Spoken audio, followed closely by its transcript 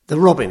The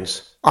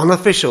Robins,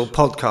 unofficial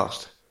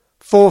podcast.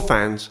 For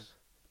fans,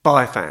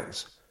 by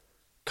fans.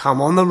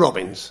 Come on the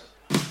Robins.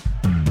 We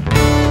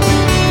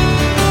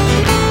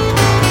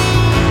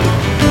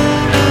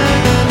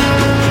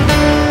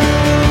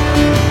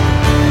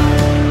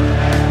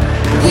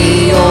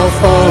all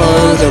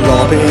follow the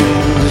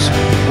Robins,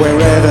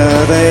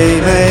 wherever they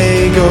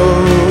may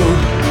go.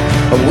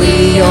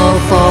 We all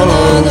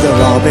follow the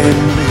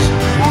Robins,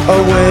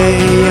 away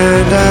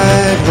and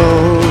at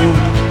home.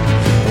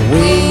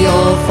 We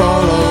all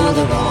follow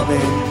the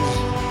Robins.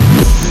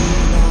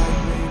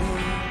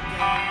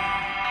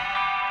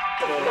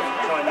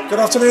 Good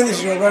afternoon, this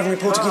is your Roving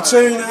reporter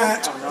Gitoon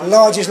at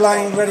Larges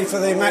Lane, ready for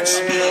the match,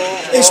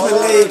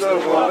 Ishmael League.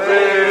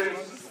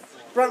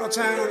 Bracknell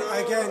Town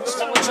against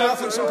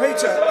Charlton St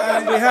Peter,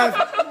 and we have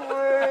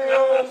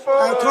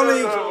our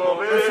colleague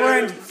and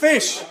friend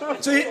Fish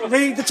to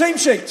read the team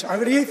sheet.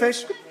 Over to you,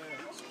 Fish.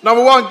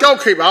 Number 1,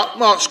 goalkeeper,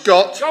 Mark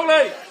Scott.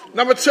 Goalie.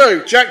 Number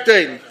 2, Jack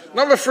Dean.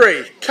 Number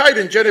 3,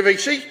 Caden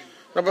Genovese.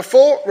 Number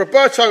 4,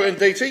 Roberto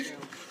Nditi.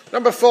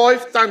 Number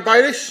 5, Dan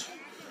Bayliss.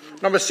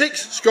 Number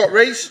 6, Scott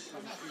Rees.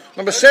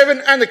 Number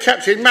 7, and the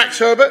captain, Max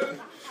Herbert.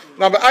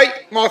 Number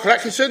 8, Michael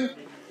Atkinson.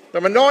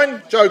 Number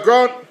 9, Joe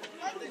Grant.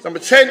 Number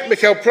 10,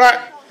 Mikael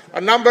Platt.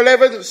 And number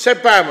 11,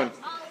 Seb Bauman.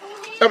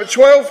 Number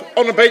 12,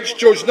 on the bench,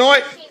 George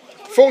Knight.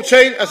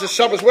 14, as a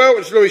sub as well,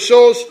 is Louis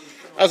Saws.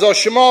 As are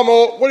Shamar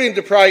Moore, William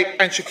Dupre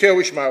and Shaquille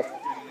Ishmael.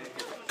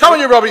 Come on,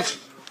 you Robbies.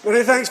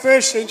 Well, thanks,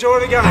 Fish. Enjoy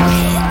the game.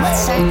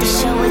 Let's start the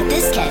show with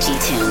this catchy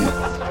tune.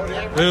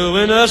 Well,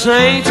 when the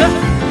Saints go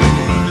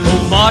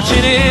marching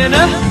in,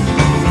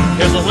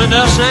 here's the when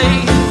the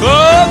Saints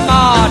go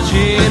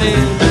marching in.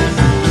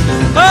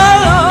 Oh,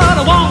 Lord,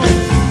 I want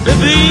to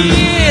be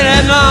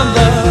that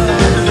number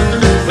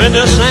when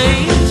the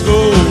Saints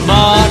go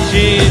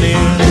marching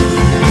in.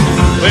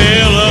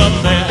 Well,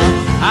 up there,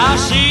 I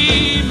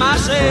see my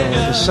Savior.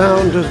 The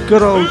sound of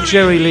good old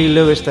Jerry Lee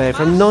Lewis there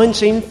from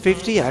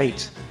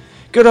 1958.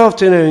 Good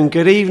afternoon,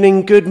 good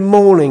evening, good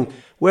morning,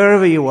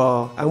 wherever you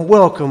are, and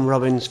welcome,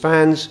 Robins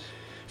fans.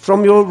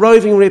 From your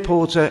roving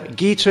reporter,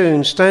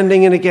 Gitoon,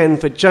 standing in again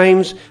for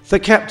James,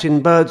 the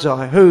captain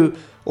Birdseye, who,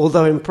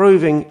 although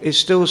improving, is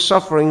still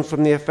suffering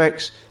from the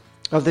effects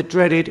of the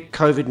dreaded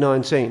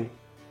COVID-19.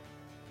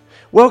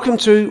 Welcome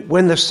to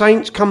When the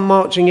Saints Come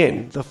Marching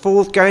In, the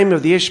fourth game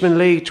of the Ishmael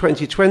League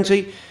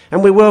 2020,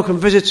 and we welcome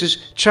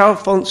visitors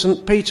Chalfont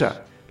St Peter.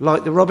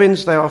 Like the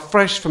Robins, they are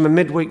fresh from a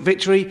midweek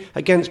victory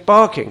against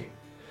Barking.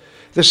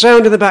 The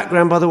sound in the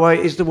background, by the way,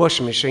 is the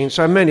washing machine,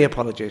 so many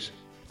apologies.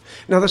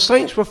 Now, the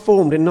Saints were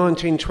formed in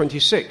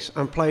 1926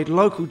 and played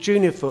local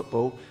junior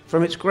football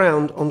from its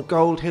ground on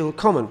Gold Hill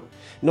Common.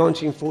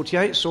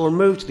 1948 saw a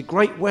move to the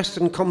Great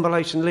Western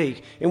Combination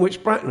League, in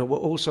which Bracknell were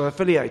also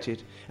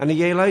affiliated, and a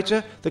year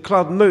later the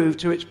club moved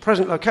to its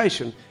present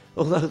location,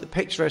 although the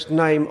picturesque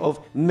name of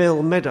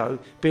Mill Meadow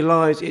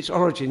belies its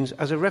origins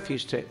as a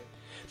refuse tip.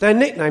 Their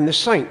nickname, the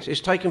Saints,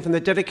 is taken from the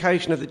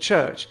dedication of the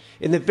church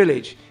in the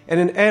village in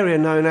an area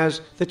known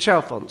as the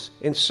Chalfonts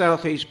in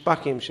south-east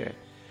Buckinghamshire.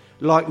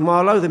 Like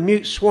Marlow, the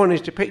mute swan is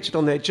depicted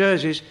on their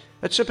jerseys,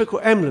 a typical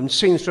emblem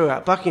seen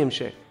throughout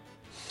Buckinghamshire.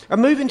 A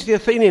move into the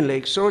Athenian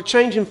League saw a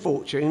change in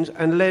fortunes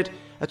and led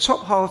a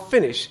top-half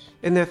finish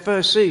in their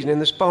first season in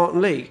the Spartan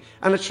League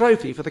and a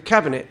trophy for the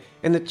Cabinet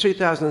in the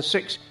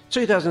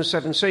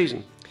 2006-2007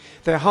 season.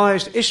 Their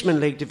highest Ishmael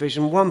League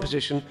Division 1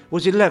 position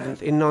was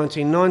 11th in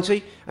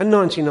 1990 and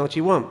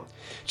 1991.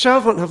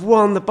 Chalfont have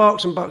won the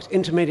Berks and Bucks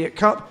Intermediate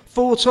Cup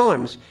 4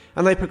 times,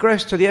 and they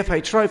progressed to the FA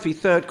Trophy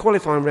third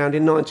qualifying round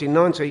in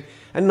 1990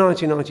 and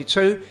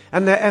 1992,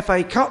 and their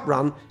FA Cup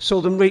run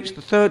saw them reach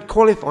the third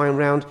qualifying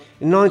round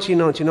in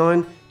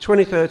 1999,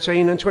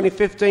 2013 and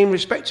 2015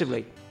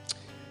 respectively.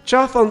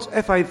 Chalfont's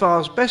FA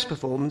Vars best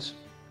performance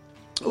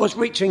was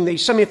reaching the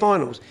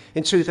semi-finals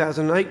in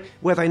 2008,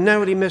 where they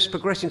narrowly missed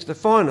progressing to the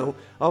final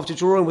after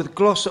drawing with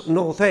Glossop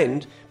North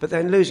End, but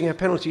then losing a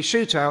penalty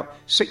shootout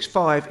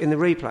 6-5 in the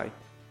replay.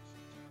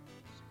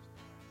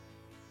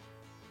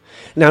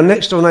 Now,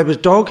 next door neighbour's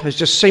dog has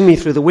just seen me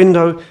through the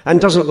window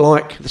and doesn't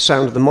like the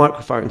sound of the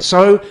microphone,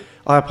 so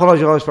I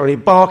apologise for any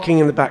barking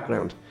in the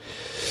background.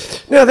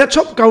 Now, their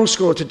top goal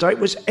scorer to date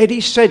was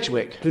Eddie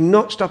Sedgwick, who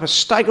notched up a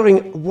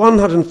staggering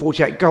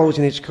 148 goals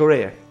in his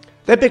career.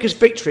 Their biggest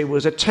victory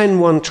was a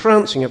 10-1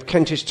 trouncing of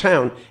Kentish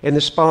Town in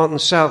the Spartan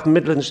South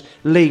Midlands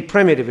League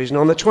Premier Division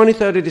on the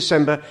 23rd of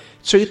December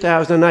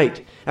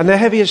 2008, and their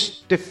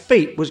heaviest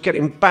defeat was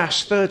getting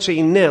bashed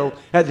 13-0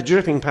 at the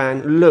Dripping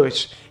Pan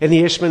Lewis in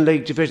the Ishmael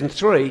League Division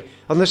 3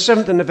 on the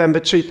 7th of November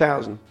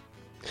 2000.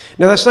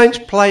 Now, the Saints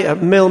play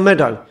at Mill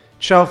Meadow,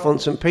 Chalfont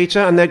St Peter,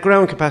 and their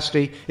ground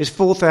capacity is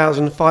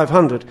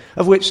 4,500,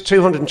 of which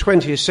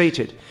 220 is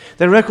seated.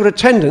 Their record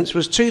attendance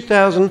was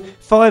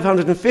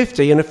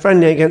 2,550 in a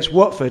friendly against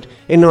Watford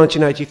in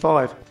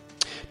 1985.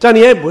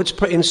 Danny Edwards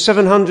put in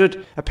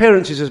 700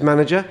 appearances as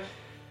manager,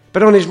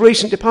 but on his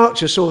recent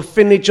departure saw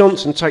Finlay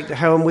Johnson take the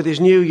helm with his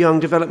new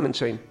young development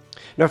team.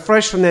 Now,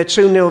 fresh from their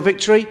 2-0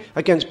 victory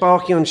against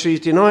Barking on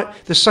Tuesday night,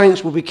 the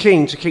Saints will be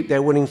keen to keep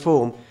their winning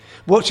form.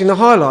 Watching the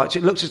highlights,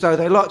 it looks as though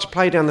they like to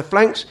play down the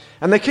flanks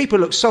and their keeper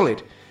looks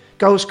solid.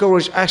 Goal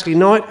scorers Ashley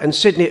Knight and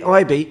Sydney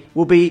Ibe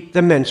will be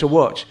the men to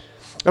watch.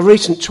 A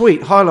recent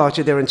tweet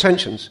highlighted their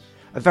intentions.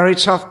 A very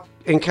tough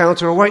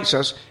encounter awaits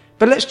us,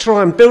 but let's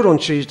try and build on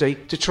Tuesday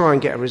to try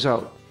and get a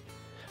result.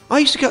 I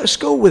used to go to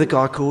school with a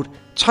guy called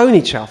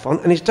Tony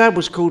Chalfont and his dad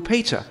was called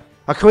Peter.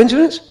 A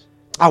coincidence?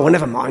 Oh, well,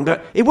 never mind,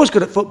 but he was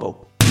good at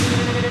football.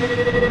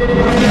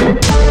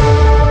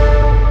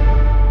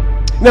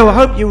 Now, I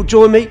hope you'll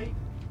join me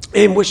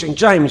in wishing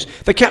James,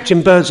 the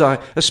Captain Birdseye,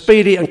 a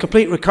speedy and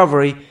complete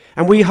recovery,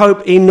 and we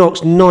hope he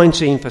knocks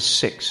 19 for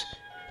 6.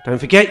 Don't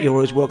forget, you're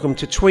always welcome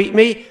to tweet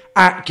me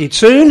at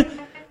Gittoon,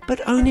 but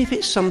only if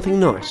it's something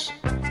nice.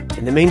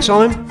 In the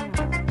meantime,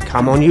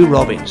 come on you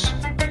Robins.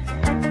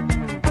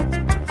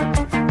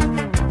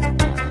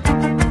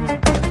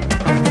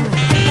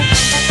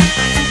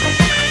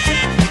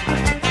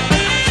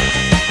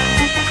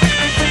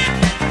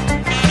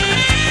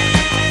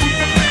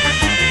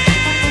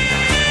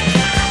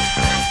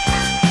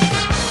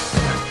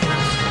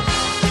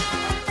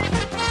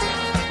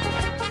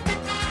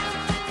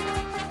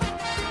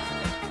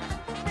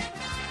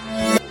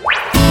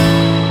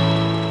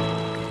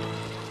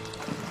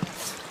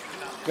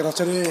 Good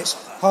afternoon, it's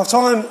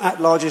half-time at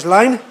Larges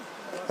Lane.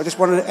 I just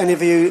wondered if any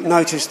of you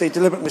noticed the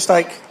deliberate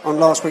mistake on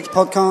last week's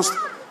podcast.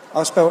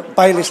 I spelled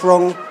Bayliss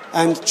wrong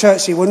and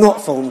Chertsey were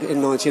not formed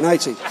in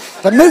 1980.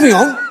 But moving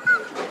on,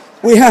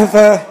 we have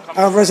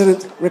our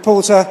resident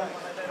reporter,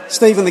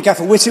 Stephen the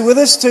Gaffer Whitty, with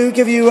us to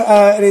give you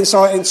an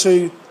insight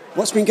into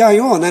what's been going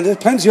on, and there's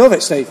plenty of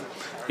it, Steve.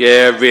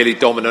 Yeah, really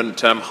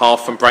dominant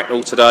half from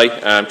Bracknell today.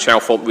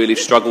 Chalfont really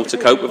struggled to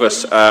cope with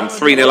us.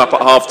 3-0 up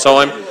at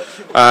half-time.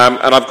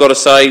 And I've got to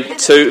say,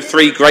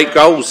 3 great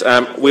goals.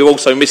 We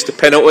also missed a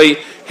penalty,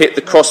 hit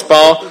the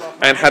crossbar,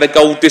 and had a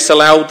goal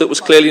disallowed that was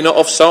clearly not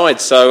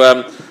offside.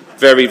 So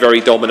very,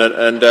 very dominant.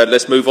 And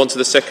let's move on to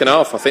the second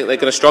half. I think they're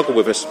going to struggle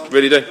with us.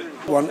 Really do.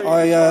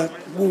 I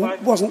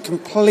wasn't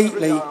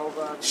completely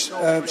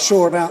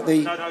sure about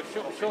the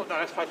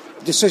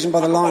decision by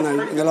the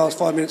lino in the last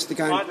 5 minutes of the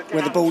game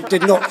where the ball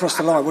did not cross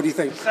the line. What do you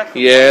think?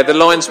 Yeah, the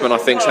linesman I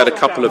think's had a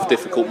couple of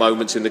difficult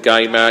moments in the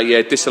game.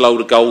 Disallowed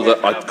a goal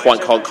that I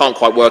can't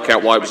quite work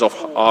out why it was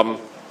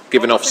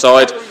given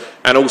offside,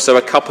 and also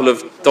a couple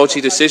of dodgy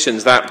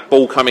decisions. That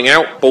ball coming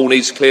out, ball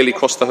needs to clearly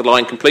cross the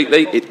line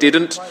completely. It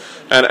didn't,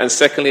 and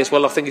secondly as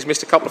well, I think he's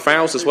missed a couple of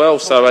fouls as well.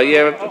 So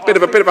a bit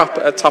of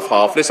a tough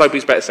half. Let's hope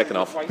he's better second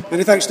half.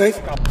 Many thanks, Steve.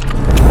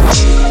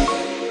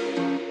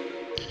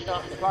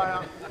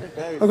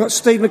 I've got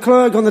Steve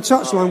McClurg on the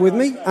touchline with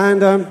me,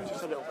 and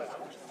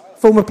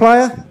former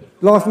player,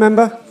 life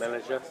member,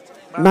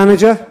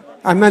 manager,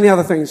 and many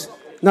other things.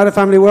 Know the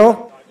family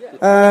well.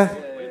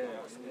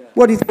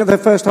 What do you think of the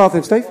first half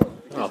then, Steve?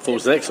 I thought it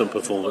was an excellent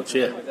performance,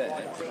 yeah.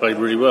 Played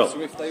really well.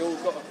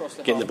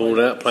 Getting the ball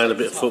out, playing a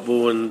bit of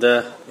football, and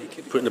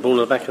putting the ball in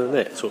the back of the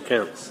net. That's what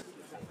counts.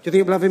 Do you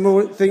think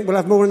we'll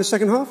have more in the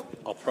second half?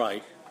 I'll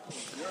pray.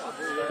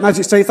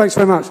 Magic, Steve, thanks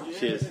very much.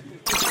 Cheers.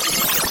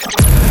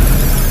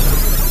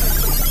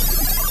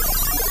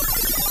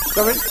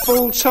 So it's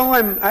full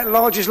time at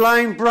Larges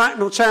Lane,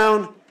 Bracknell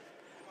Town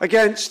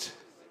against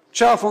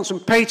Chalfont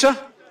St Peter.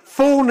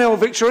 4-0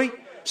 victory,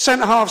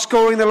 centre half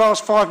scoring the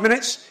last 5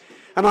 minutes.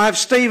 And I have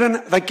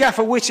Stephen the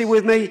Gaffer Whitty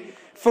with me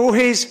for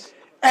his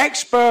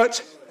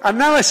expert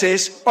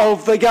analysis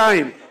of the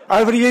game.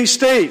 Over to you,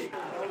 Steve.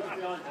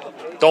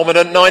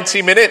 Dominant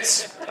 90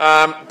 minutes.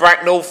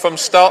 Bracknell from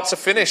start to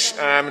finish.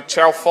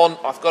 Chalfont,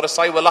 I've got to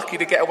say, we're lucky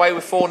to get away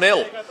with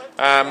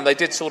 4-0. They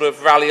did sort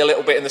of rally a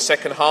little bit in the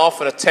second half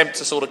and attempt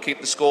to sort of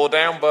keep the score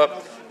down,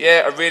 but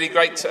yeah, a really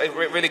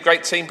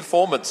great team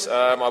performance.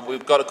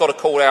 We've got to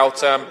call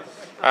out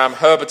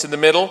Herbert in the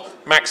middle.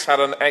 Max had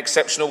an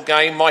exceptional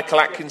game.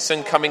 Michael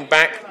Atkinson coming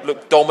back,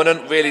 looked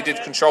dominant, really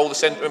did control the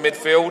centre of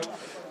midfield.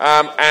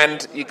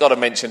 And you've got to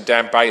mention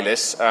Dan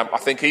Bayliss. I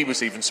think he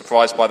was even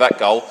surprised by that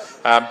goal.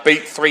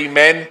 Beat 3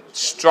 men,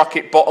 struck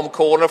it bottom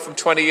corner from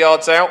 20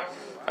 yards out.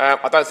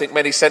 I don't think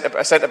many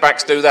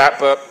centre-backs do that,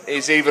 but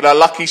it's either a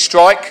lucky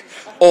strike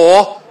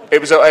or it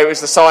was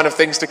the sign of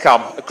things to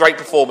come. A great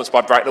performance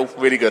by Bracknell,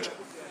 really good.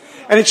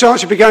 Any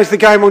chance you'll be going to the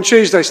game on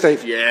Tuesday,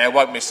 Steve? Yeah,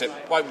 won't miss it.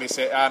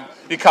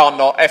 You can't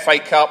not. FA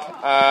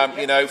Cup,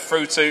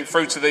 through to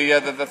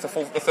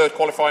the third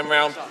qualifying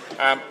round.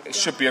 It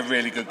should be a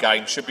really good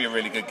game.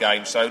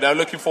 So, no,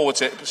 looking forward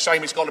to it.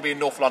 Shame it's got to be in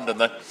North London,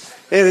 though.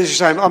 It is a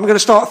shame. I'm going to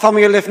start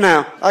thumbing a lift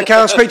now. Okay,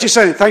 I'll speak to you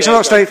soon. Thanks a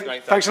lot, Steve.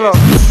 Great, thanks a lot.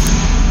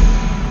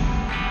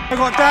 I've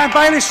got Dan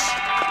Bayliss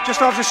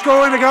just after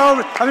scoring a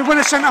goal. I mean, when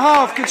a centre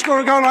half can score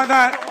a goal like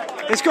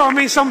that, it's got to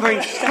mean something.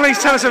 Please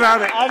tell us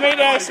about it. I mean,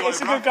 it's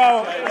a good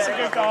goal.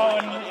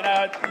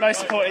 And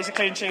most important is a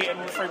clean sheet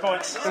and 3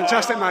 points.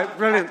 Fantastic, mate.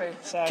 Brilliant.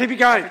 So, keep it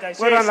going.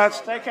 Well done,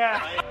 lads. Take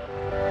care.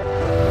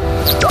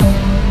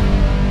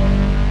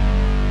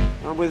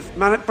 I'm with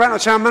Bracknell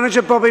Town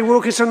manager Bobby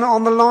Wilkinson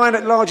on the line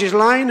at Larges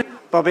Lane.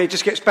 Bobby, it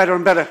just gets better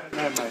and better.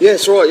 Yeah,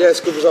 it's right. Yeah, it's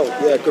a good result.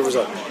 Yeah, good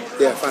result.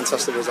 Yeah,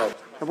 fantastic result.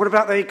 And what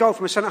about the goal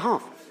from a centre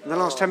half? in the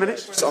last 10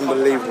 minutes? It's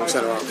unbelievable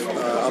centre-half.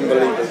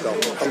 Unbelievable goal.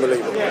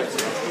 Unbelievable.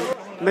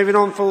 Moving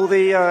on for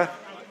the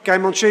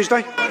game on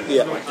Tuesday?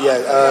 Yeah,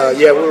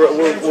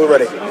 we're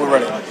ready. We're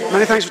ready.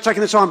 Many thanks for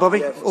taking the time,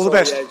 Bobby. All the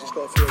best.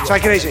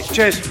 Take it easy.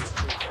 Cheers.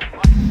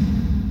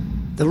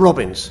 The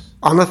Robins,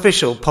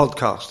 unofficial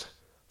podcast.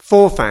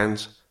 For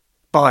fans,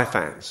 by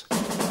fans.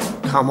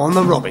 Come on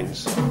the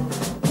Robins.